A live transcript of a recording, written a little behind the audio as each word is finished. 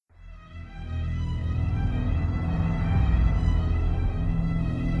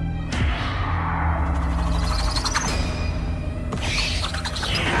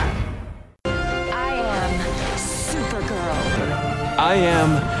I am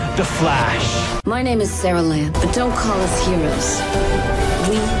the Flash. My name is Sarah Lamb, but don't call us heroes.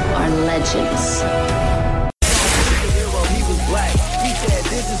 We are legends. He was black. He said,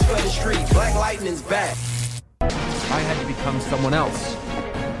 "This is for the street. Black Lightning's back." I had to become someone else.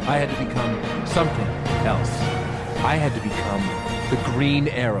 I had to become something else. I had to become the Green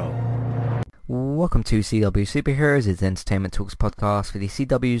Arrow. Welcome to CW Superheroes, it's Entertainment Talks podcast for the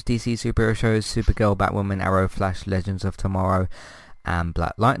CW's DC superhero shows Supergirl, Batwoman, Arrow, Flash, Legends of Tomorrow, and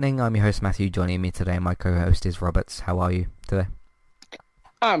Black Lightning. I'm your host Matthew. Joining me today, my co-host is Roberts. How are you today?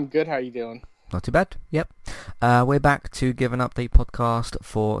 I'm good. How are you doing? Not too bad. Yep. We're back to give an update podcast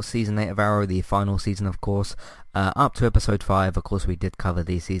for Season 8 of Arrow, the final season, of course. Up to Episode 5. Of course, we did cover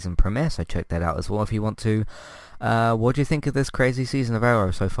the season premiere, so check that out as well if you want to. What do you think of this crazy season of Arrow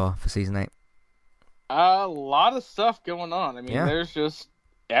so far for Season 8? A lot of stuff going on. I mean, Yeah. There's just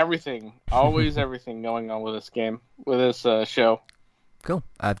everything. Always everything going on with this show. Cool.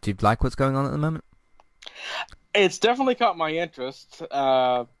 Do you like what's going on at the moment? It's definitely caught my interest.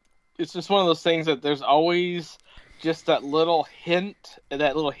 It's just one of those things that there's always just that little hint,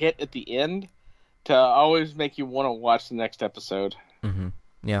 that little hit at the end to always make you want to watch the next episode. Mm-hmm.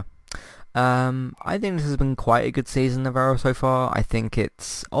 Yeah. I think this has been quite a good season of Arrow so far. I think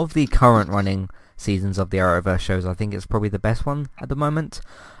it's, of the current running seasons of the Arrowverse shows, I think it's probably the best one at the moment,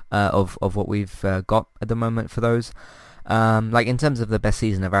 of what we've got at the moment for those. Like in terms of the best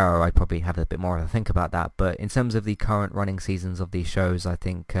season of Arrow, I'd probably have a bit more to think about that, but in terms of the current running seasons of these shows, I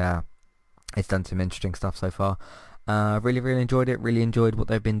think it's done some interesting stuff so far. Really enjoyed it. Really enjoyed what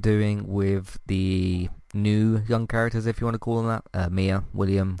they've been doing with the new young characters, if you want to call them that. Mia,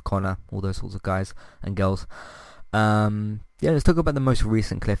 William, Connor, all those sorts of guys and girls. Yeah, let's talk about the most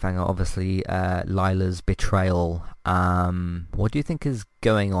recent cliffhanger, obviously, Lila's betrayal. What do you think is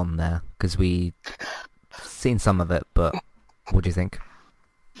going on there? Because we've seen some of it, but what do you think?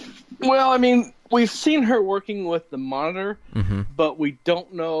 Well, I mean, we've seen her working with the Monitor, Mm-hmm. but we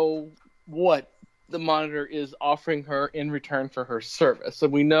don't know what the Monitor is offering her in return for her service. So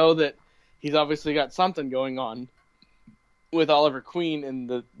we know that he's obviously got something going on with Oliver Queen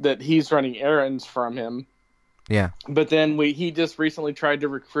and that he's running errands from him. Yeah. But then he just recently tried to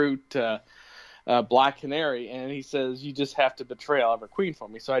recruit Black Canary, and he says, "You just have to betray Oliver Queen for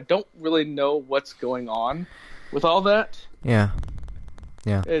me." So I don't really know what's going on with all that. Yeah.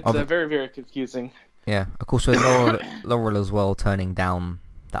 It's very, very confusing. Yeah, of course with Laurel as well turning down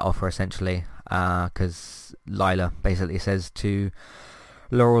that offer essentially, because Lila basically says to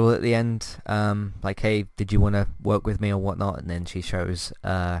Laurel at the end, like, "Hey, did you want to work with me or whatnot?" And then she shows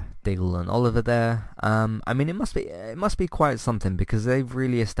Diggle and Oliver there. I mean, it must be quite something, because they've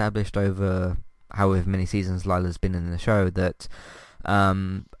really established over however many seasons Lila's been in the show that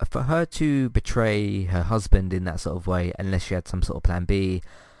for her to betray her husband in that sort of way, unless she had some sort of plan B,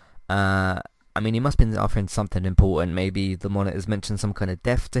 I mean, he must have been offering something important. Maybe the Monitors mentioned some kind of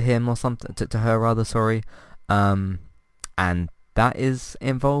death to him or something, to her rather, sorry. And that is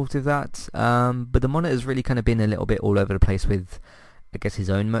involved with that. But the Monitor's really kind of been a little bit all over the place with, I guess, his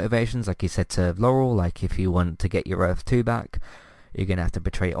own motivations. Like he said to Laurel, like, if you want to get your Earth 2 back, you're going to have to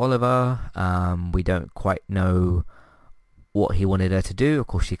betray Oliver. We don't quite know what he wanted her to do. Of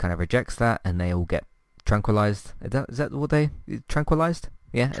course, she kind of rejects that, and they all get tranquilized. Is that what they... Tranquilized?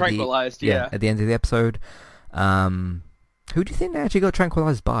 Yeah. Tranquilized, yeah. At the end of the episode. Who do you think they actually got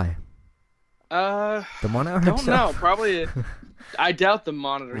tranquilized by? The Monitor himself? Don't know. Probably... I doubt the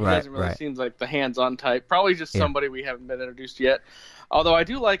Monitor. He doesn't really seem like the hands-on type. Probably just somebody we haven't been introduced yet. Although I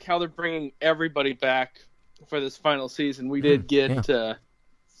do like how they're bringing everybody back for this final season. We did get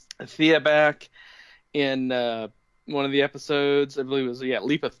Thea back in one of the episodes. I believe it was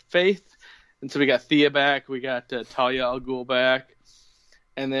Leap of Faith. And so we got Thea back. We got Talia al Ghul back.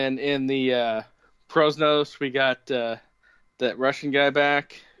 And then in the Prosnos, we got that Russian guy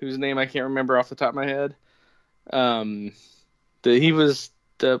back, whose name I can't remember off the top of my head. He was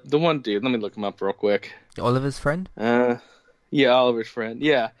the one dude. Let me look him up real quick. Oliver's friend? Yeah, Oliver's friend.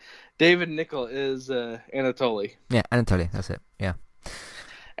 Yeah. David Nickel is Anatoly. Yeah, Anatoly. That's it. Yeah.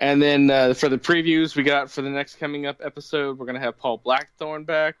 And then for the previews we got for the next coming up episode, we're going to have Paul Blackthorne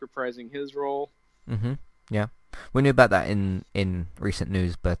back, reprising his role. Mm-hmm. Yeah. We knew about that in recent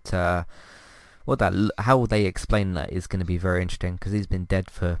news, but how they explain that is going to be very interesting, because he's been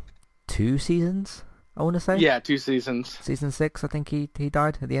dead for 2 seasons, I want to say. Yeah, 2 seasons. Season 6, I think he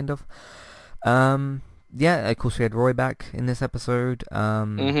died at the end of. Yeah, of course we had Roy back in this episode.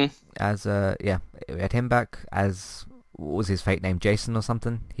 As we had him back as, what was his fake name? Jason or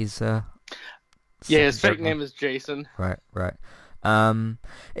something? He's his fake name is Jason. Right.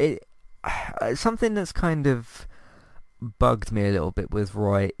 Something that's kind of bugged me a little bit with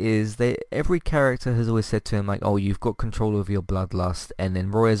Roy is that every character has always said to him, like, oh, you've got control of your bloodlust, and then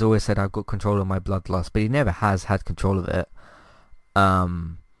Roy has always said, I've got control of my bloodlust, but he never has had control of it.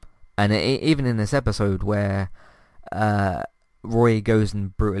 And even in this episode where Roy goes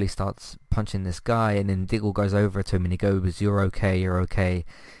and brutally starts punching this guy, and then Diggle goes over to him and he goes, you're okay.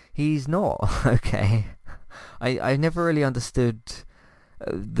 He's not okay. I never really understood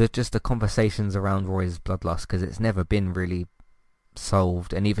the conversations around Roy's bloodlust, because it's never been really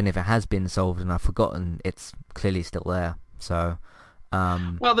solved, and even if it has been solved and I've forgotten, it's clearly still there. So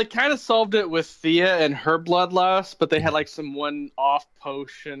well, they kind of solved it with Thea and her bloodlust, but they had like some one-off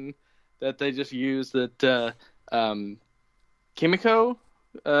potion that they just used that Kimiko,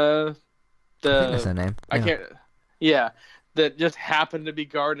 I think that's her name. I can't. Yeah, that just happened to be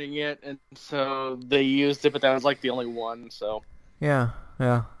guarding it, and so they used it, but that was like the only one. So yeah.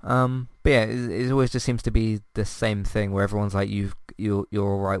 But yeah, it always just seems to be the same thing where everyone's like, you're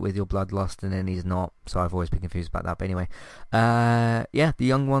all right with your bloodlust, and then he's not. So I've always been confused about that. But anyway, yeah, the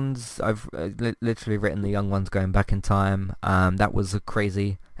young ones. I've literally written the young ones going back in time. That was a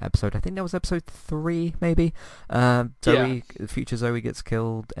crazy episode. I think that was episode 3, maybe. Zoe, future Zoe gets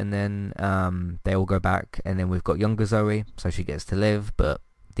killed, and then they all go back, and then we've got younger Zoe, so she gets to live, but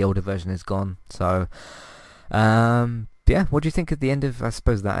the older version is gone. So, yeah, what do you think at the end of, I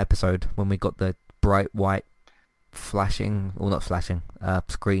suppose, that episode when we got the bright white flashing, or not flashing,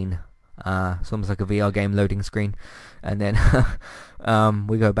 screen? It's almost like a VR game loading screen, and then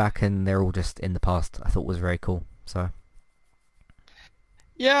we go back and they're all just in the past. I thought was very cool. So.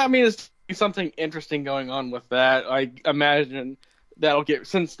 Yeah, I mean, it's something interesting going on with that. I imagine that'll get,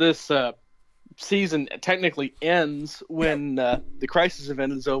 since this season technically ends when the crisis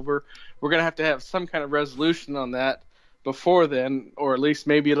event is over, we're going to have some kind of resolution on that before then, or at least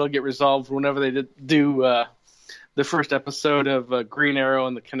maybe it'll get resolved whenever they do the first episode of Green Arrow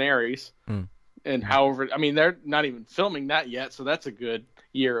and the Canaries. And however, I mean, they're not even filming that yet, so that's a good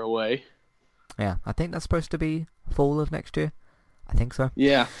year away. Yeah, I think that's supposed to be fall of next year. I think so.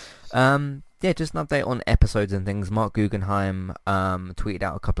 Yeah. Yeah, just an update on episodes and things. Mark Guggenheim tweeted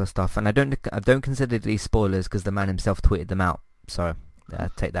out a couple of stuff, and I don't consider these spoilers because the man himself tweeted them out. So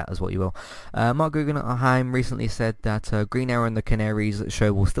take that as what you will. Mark Guggenheim recently said that Green Arrow and the Canaries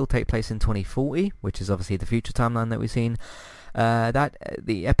show will still take place in 2040, which is obviously the future timeline that we've seen. That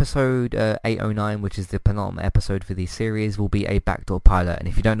the episode 809, which is the penultimate episode for the series, will be a backdoor pilot. And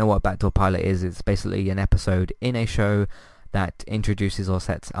if you don't know what a backdoor pilot is, it's basically an episode in a show that introduces or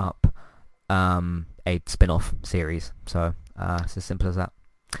sets up a spin-off series. So it's as simple as that.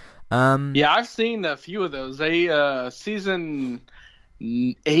 Yeah, I've seen a few of those. They season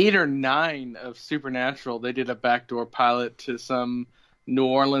 8 or 9 of Supernatural, they did a backdoor pilot to some New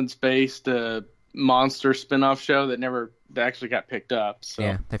Orleans-based monster spin-off show that actually got picked up. So.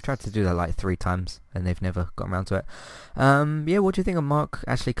 Yeah, they've tried to do that like 3 times and they've never gotten around to it. Yeah, what do you think of Mark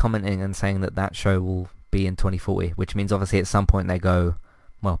actually commenting and saying that show will be in 2040, which means obviously at some point they go,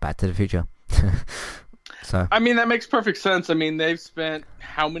 well, Back to the Future. So I mean, that makes perfect sense. I mean, they've spent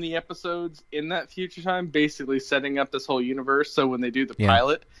how many episodes in that future time basically setting up this whole universe, so when they do the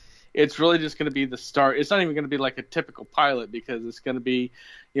pilot, it's really just going to be the start. It's not even going to be like a typical pilot, because it's going to be,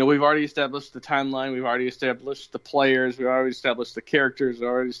 we've already established the timeline, we've already established the players, we've already established the characters, we've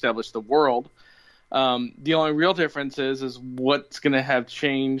already established the world. The only real difference is what's going to have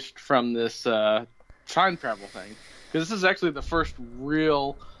changed from this time travel thing, because this is actually the first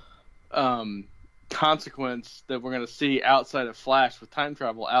real consequence that we're going to see outside of Flash with time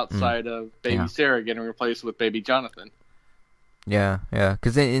travel, outside of Baby Sarah getting replaced with Baby Jonathan. Yeah,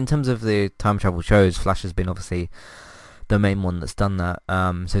 because in terms of the time travel shows, Flash has been obviously the main one that's done that.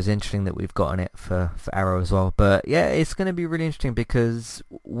 So it's interesting that we've gotten it for Arrow as well. But yeah, it's going to be really interesting because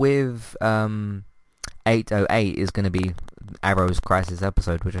with 808 is going to be Arrow's Crisis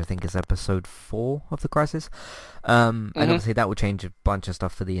episode, which I think is episode 4 of the Crisis. And obviously that will change a bunch of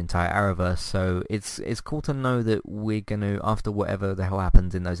stuff for the entire Arrowverse. So it's cool to know that we're going to, after whatever the hell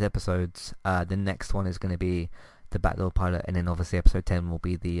happens in those episodes, the next one is going to be the backdoor pilot, and then obviously episode 10 will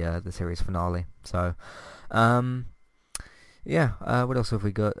be the series finale. So what else have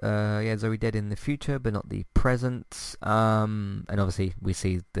we got? Zoe dead in the future but not the present, and obviously we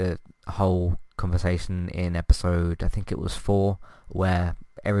see the whole conversation in episode, I think it was 4, where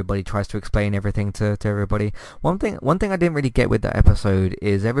everybody tries to explain everything to everybody. One thing I didn't really get with that episode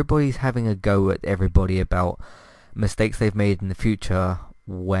is everybody's having a go at everybody about mistakes they've made in the future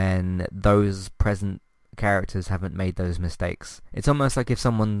when those present characters haven't made those mistakes. It's almost like if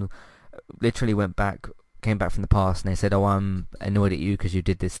someone literally came back from the past and they said, oh, I'm annoyed at you because you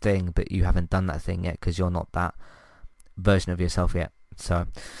did this thing, but you haven't done that thing yet because you're not that version of yourself yet. So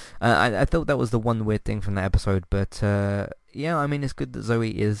I thought that was the one weird thing from that episode, but yeah, I mean, it's good that Zoe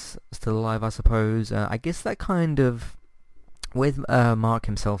is still alive, I suppose. I guess that kind of, with Mark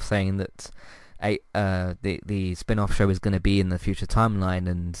himself saying that the spin-off show is going to be in the future timeline,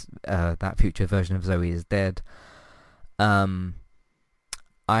 and that future version of Zoe is dead. I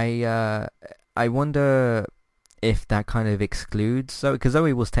wonder if that kind of excludes Zoe, because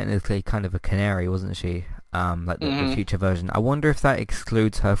Zoe was technically kind of a canary, wasn't she? Like the future version. I wonder if that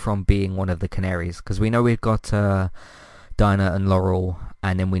excludes her from being one of the canaries, because we know we've got Dinah and Laurel,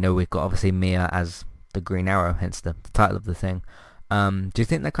 and then we know we've got obviously Mia as the Green Arrow, hence the title of the thing. Do you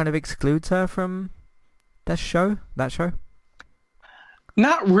think that kind of excludes her from that show?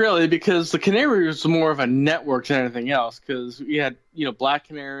 Not really, because the Canary was more of a network than anything else. Because we had, Black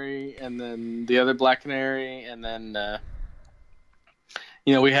Canary, and then the other Black Canary, and then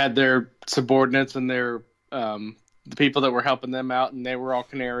we had their subordinates and their the people that were helping them out, and they were all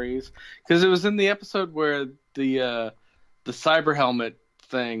canaries. Because it was in the episode where the cyber helmet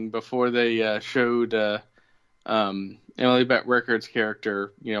thing, before they showed Emily Bett Rickard's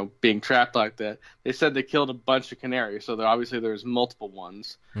character, being trapped like that, they said they killed a bunch of canaries, so obviously there's multiple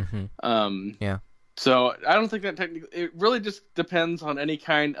ones. Yeah. So I don't think that it really just depends on any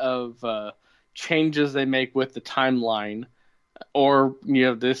kind of changes they make with the timeline, or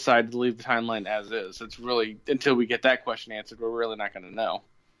they decide to leave the timeline as is. It's really, until we get that question answered, we're really not going to know.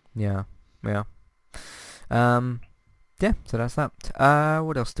 Yeah. Yeah, so that's that.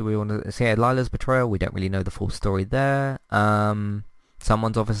 What else do we want to say? Lila's betrayal, we don't really know the full story there.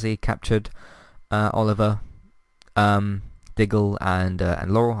 Someone's obviously captured Oliver, Diggle, and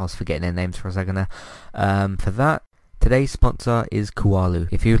Laurel. I was forgetting their names for a second there. For that, today's sponsor is Kualu.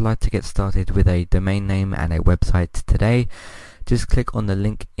 If you'd like to get started with a domain name and a website today, just click on the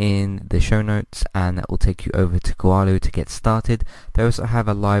link in the show notes and that will take you over to Kualu to get started. They also have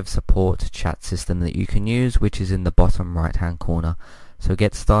a live support chat system that you can use, which is in the bottom right hand corner. So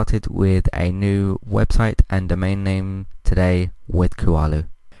get started with a new website and domain name today with Kualu.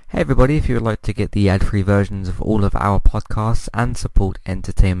 Hey everybody, if you would like to get the ad-free versions of all of our podcasts and support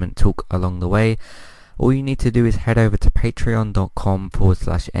Entertainment Talk along the way, all you need to do is head over to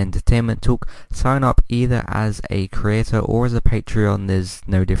patreon.com/entertainment talk. Sign up either as a creator or as a Patreon. There's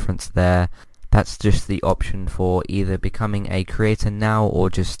no difference there. That's just the option for either becoming a creator now or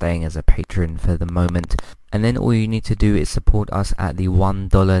just staying as a patron for the moment. And then all you need to do is support us at the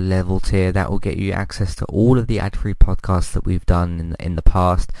 $1 level tier. That will get you access to all of the ad-free podcasts that we've done in the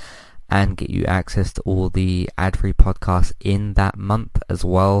past, and get you access to all the ad-free podcasts in that month as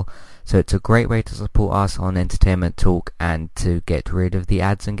well. So it's a great way to support us on Entertainment Talk and to get rid of the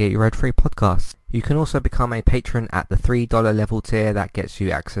ads and get your ad-free podcasts. You can also become a patron at the $3 level tier. That gets you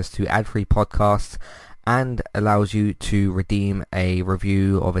access to ad-free podcasts and allows you to redeem a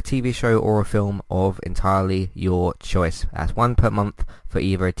review of a TV show or a film of entirely your choice. That's one per month for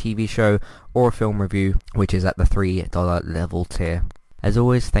either a TV show or a film review, which is at the $3 level tier. As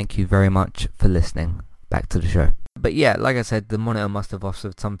always, thank you very much for listening. Back to the show. But yeah, like I said, the Monitor must have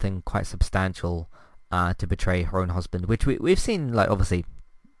offered something quite substantial to betray her own husband, which we've seen, like, obviously,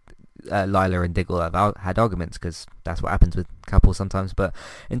 Lila and Diggle have had arguments, because that's what happens with couples sometimes. But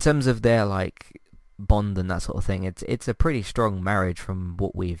in terms of their, like, bond and that sort of thing, it's a pretty strong marriage from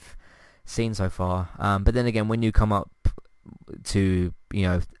what we've seen so far. But then again, when you come up to,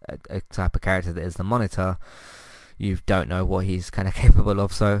 a type of character that is the Monitor, you don't know what he's kind of capable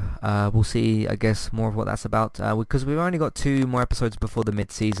of, so we'll see, I guess, more of what that's about, because we've only got 2 more episodes before the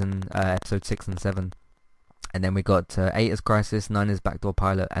mid-season, episode 6 and 7, and then we got 8 is Crisis, 9 is Backdoor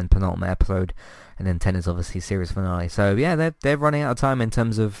Pilot, and penultimate episode, and then 10 is obviously series finale. So yeah, they're running out of time in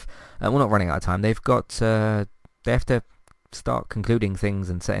terms of, well, not running out of time, they've got, they have to start concluding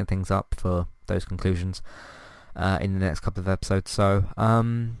things and setting things up for those conclusions in the next couple of episodes. So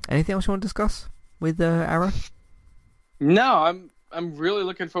anything else you want to discuss with Arrow? No, I'm really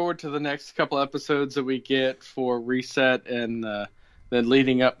looking forward to the next couple episodes that we get for Reset, and then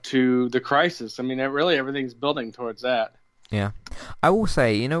leading up to the Crisis. I mean, everything's building towards that. Yeah. I will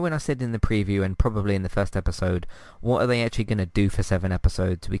say, when I said in the preview and probably in the first episode, what are they actually going to do for 7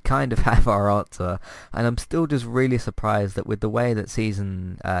 episodes? We kind of have our answer, and I'm still just really surprised that with the way that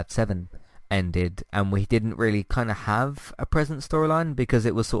season 7 ended, and we didn't really kind of have a present storyline, because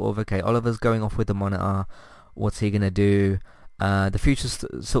it was sort of, okay, Oliver's going off with the Monitor, what's he going to do? The future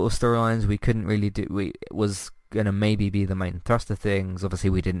sort of storylines we couldn't really do. We was going to maybe be the main thrust of things. Obviously,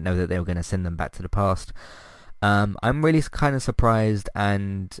 we didn't know that they were going to send them back to the past. I'm really kind of surprised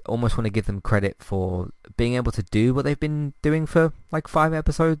and almost want to give them credit for being able to do what they've been doing for like 5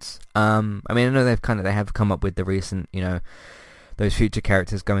 episodes. I mean, I know they have come up with the recent, those future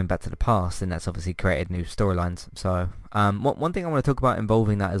characters going back to the past, and that's obviously created new storylines. So one thing I want to talk about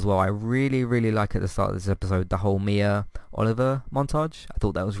involving that as well, I really, really like at the start of this episode, the whole Mia Oliver montage. I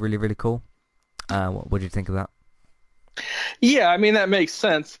thought that was really, really cool. What did you think of that? Yeah, I mean, that makes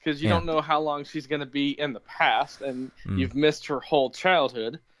sense because you don't know how long she's going to be in the past, and you've missed her whole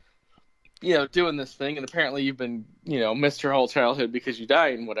childhood, doing this thing, and apparently you've been, missed her whole childhood because you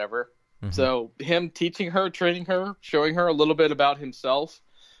died and whatever. Mm-hmm. So him teaching her, training her, showing her a little bit about himself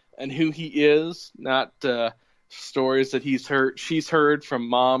and who he is, not stories that she's heard from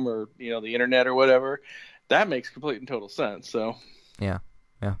mom or, the internet or whatever, that makes complete and total sense. So yeah.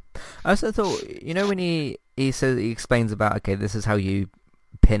 I also thought, when he says, he explains about, okay, this is how you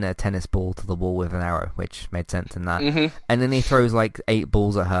pin a tennis ball to the wall with an arrow, which made sense in that. Mm-hmm. And then he throws like 8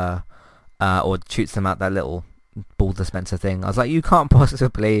 balls at her, or shoots them out that little ball dispenser thing. I was like, you can't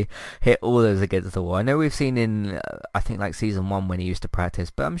possibly hit all those against the wall. I know we've seen in, I think like season 1 when he used to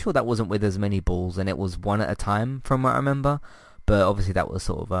practice, but I'm sure that wasn't with as many balls, and it was one at a time from what I remember. But obviously that was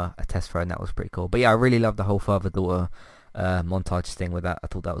sort of a test throw, and that was pretty cool. But yeah, I really love the whole father-daughter montage thing with that. I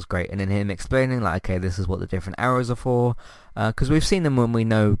thought that was great. And then him explaining like, okay, this is what the different arrows are for, because we've seen them when we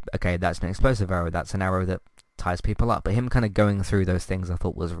know, okay, that's an explosive arrow, that's an arrow that ties people up, but him kind of going through those things I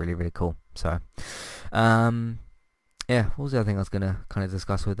thought was really, really cool. So yeah, what was the other thing I was going to kind of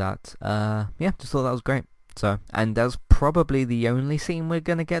discuss with that? Yeah, just thought that was great. So, and that's probably the only scene we're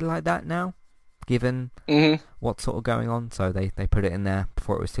going to get like that now, given what's sort of going on. So they put it in there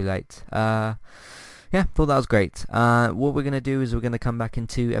before it was too late. Yeah, thought that was great. What we're going to do is we're going to come back in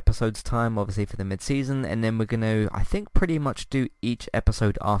 2 episodes time, obviously for the mid-season, and then we're going to, I think, pretty much do each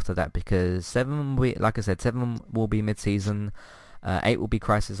episode after that, because 7 will be, like I said, 7 will be mid-season, 8 will be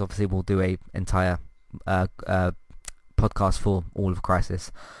Crisis. Obviously we'll do a entire podcast for all of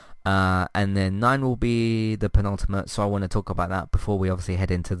Crisis, and then 9 will be the penultimate, so I want to talk about that before we obviously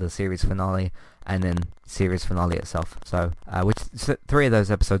head into the series finale, and then series finale itself. So 3 of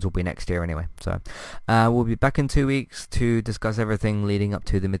those episodes will be next year anyway. So we'll be back in 2 weeks to discuss everything leading up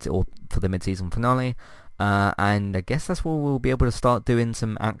to the for the mid-season finale, and I guess that's where we'll be able to start doing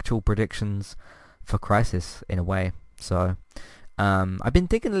some actual predictions for Crisis in a way. So I've been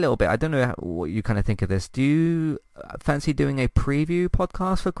thinking a little bit. I don't know what you kind of think of this. Do you fancy doing a preview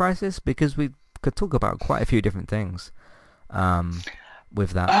podcast for Crisis? Because we could talk about quite a few different things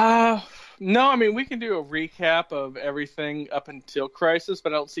with that. No, I mean, we can do a recap of everything up until Crisis,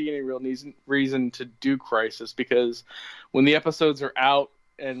 but I don't see any real reason to do Crisis, because when the episodes are out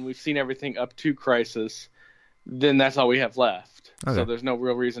and we've seen everything up to Crisis, then that's all we have left. Okay. So there's no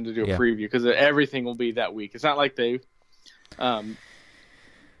real reason to do a preview, because everything will be that week. It's not like they... I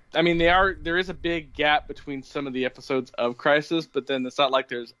mean, there is a big gap between some of the episodes of Crisis, but then it's not like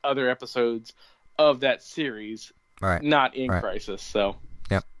there's other episodes of that series not in Crisis. So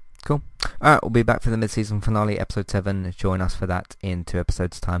yep, cool. All right, we'll be back for the mid-season finale, episode 7. Join us for that in 2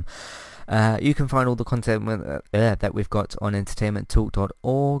 episodes' time. You can find all the content that we've got on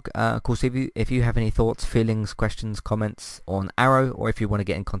entertainmenttalk.org. Of course, if you have any thoughts, feelings, questions, comments on Arrow, or if you want to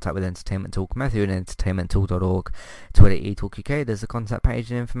get in contact with Entertainment Talk, Matthew at entertainmenttalk.org, Twitter eTalkUK, there's a contact page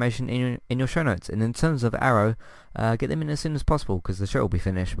and information in your show notes. And in terms of Arrow, get them in as soon as possible, because the show will be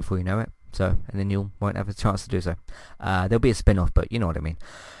finished before you know it. So, and then you won't have a chance to do so. There'll be a spin-off, but you know what I mean.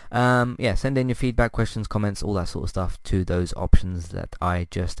 Yeah, send in your feedback, questions, comments, all that sort of stuff to those options that I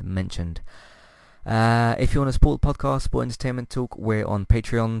just mentioned. If you want to support the podcast, support Entertainment Talk, we're on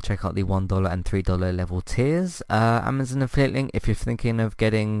Patreon. Check out the $1 and $3 level tiers. Amazon affiliate link, if you're thinking of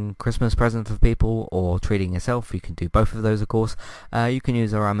getting Christmas presents for people or treating yourself, you can do both of those, of course. You can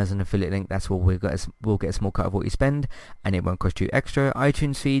use our Amazon affiliate link. That's where we'll get a small cut of what you spend, and it won't cost you extra.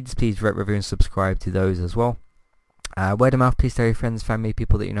 iTunes feeds, please rate, review, and subscribe to those as well. Word of mouth, please tell your friends, family,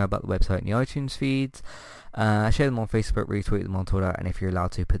 people that you know about the website and the iTunes feeds. Share them on Facebook, retweet them on Twitter, and if you're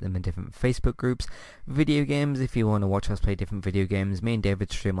allowed to, put them in different Facebook groups. Video games, if you want to watch us play different video games, me and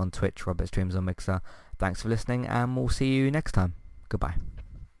David stream on Twitch, Robert streams on Mixer. Thanks for listening, and we'll see you next time. Goodbye.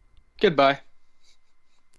 Goodbye.